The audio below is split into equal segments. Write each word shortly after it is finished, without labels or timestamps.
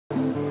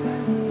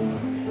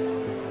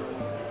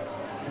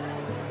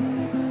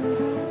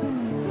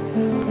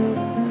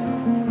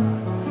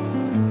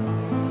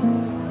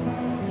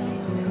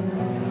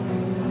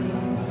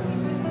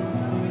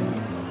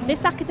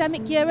This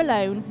academic year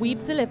alone,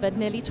 we've delivered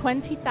nearly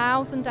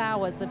 20,000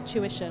 hours of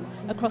tuition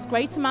across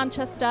Greater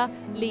Manchester,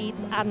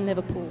 Leeds and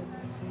Liverpool.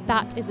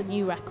 That is a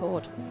new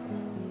record.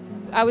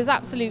 I was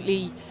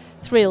absolutely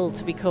thrilled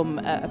to become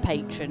a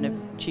patron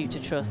of Tutor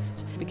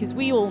Trust, because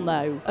we all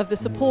know of the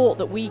support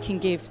that we can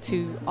give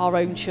to our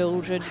own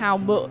children, how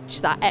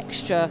much that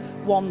extra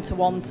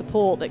one-to-one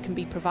support that can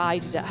be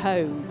provided at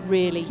home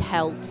really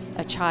helps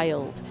a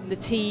child. The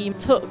team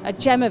took a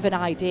gem of an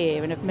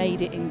idea and have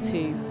made it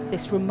into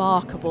this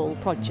remarkable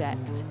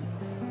project.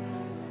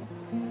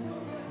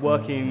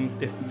 Working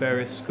different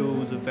various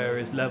schools of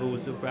various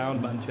levels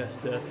around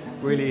Manchester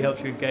really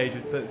helps you engage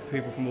with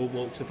people from all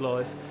walks of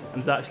life,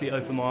 and has actually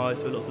opened my eyes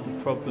to lots of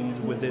the problems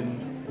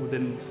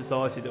within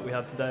society that we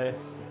have today.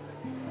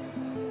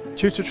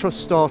 Tutor Trust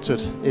started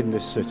in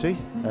this city.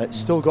 It's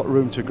still got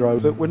room to grow,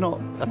 but we're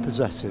not a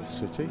possessive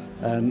city,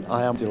 and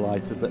I am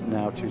delighted that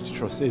now Tutor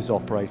Trust is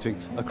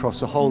operating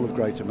across the whole of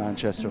Greater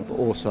Manchester, but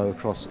also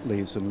across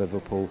Leeds and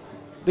Liverpool.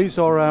 These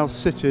are our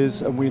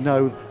cities, and we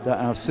know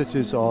that our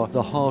cities are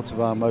the heart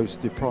of our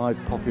most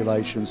deprived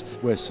populations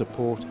where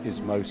support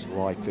is most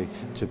likely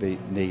to be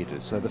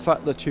needed. So the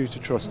fact that Tutor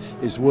Trust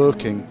is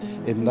working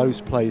in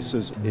those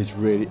places is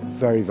really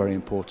very, very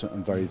important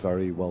and very,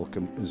 very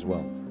welcome as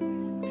well.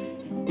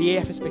 The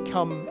EF has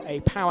become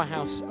a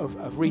powerhouse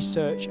of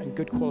research and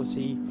good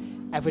quality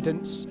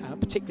evidence,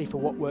 particularly for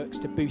what works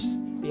to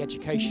boost the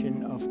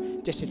education of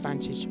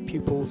disadvantaged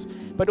pupils,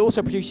 but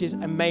also produces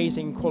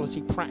amazing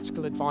quality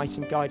practical advice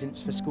and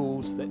guidance for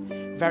schools that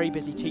very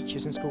busy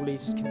teachers and school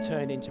leaders can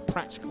turn into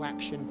practical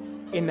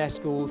action in their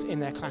schools, in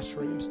their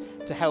classrooms,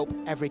 to help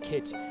every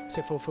kid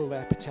to fulfil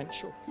their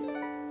potential.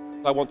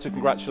 I want to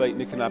congratulate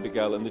Nick and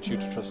Abigail and the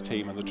Tutor Trust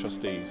team and the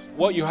trustees.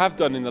 What you have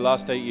done in the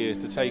last 8 years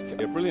to take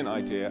a brilliant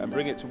idea and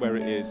bring it to where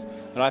it is,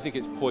 and I think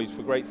it's poised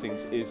for great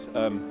things,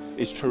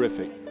 is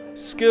terrific.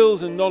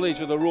 Skills and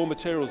knowledge are the raw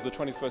materials of the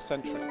 21st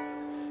century.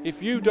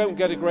 If you don't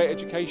get a great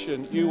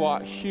education, you are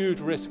at huge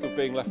risk of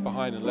being left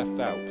behind and left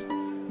out.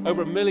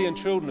 Over 1 million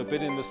children have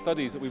been in the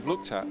studies that we've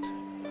looked at.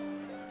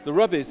 The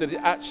rub is that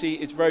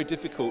it's very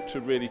difficult to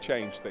really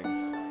change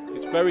things.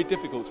 It's very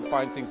difficult to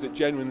find things that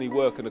genuinely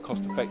work and are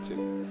cost effective.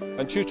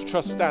 And Tutor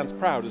Trust stands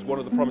proud as one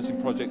of the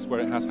promising projects where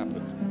it has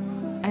happened.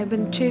 I've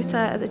been tutor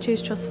at the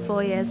Tutor Trust for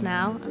 4 years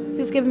now. So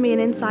it's given me an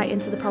insight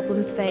into the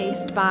problems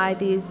faced by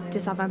these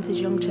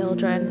disadvantaged young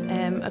children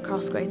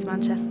across Greater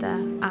Manchester,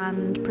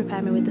 and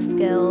prepare me with the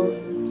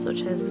skills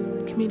such as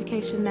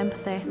communication and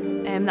empathy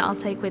that I'll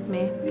take with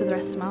me for the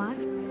rest of my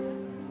life.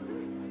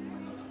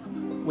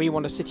 We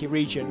want a city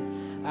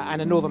region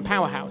and a northern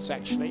powerhouse,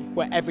 actually,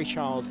 where every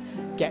child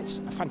gets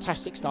a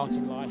fantastic start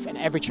in life and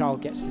every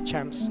child gets the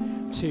chance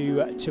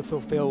to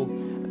fulfil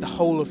the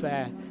whole of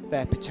their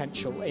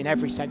potential in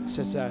every sense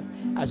as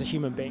a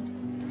human being.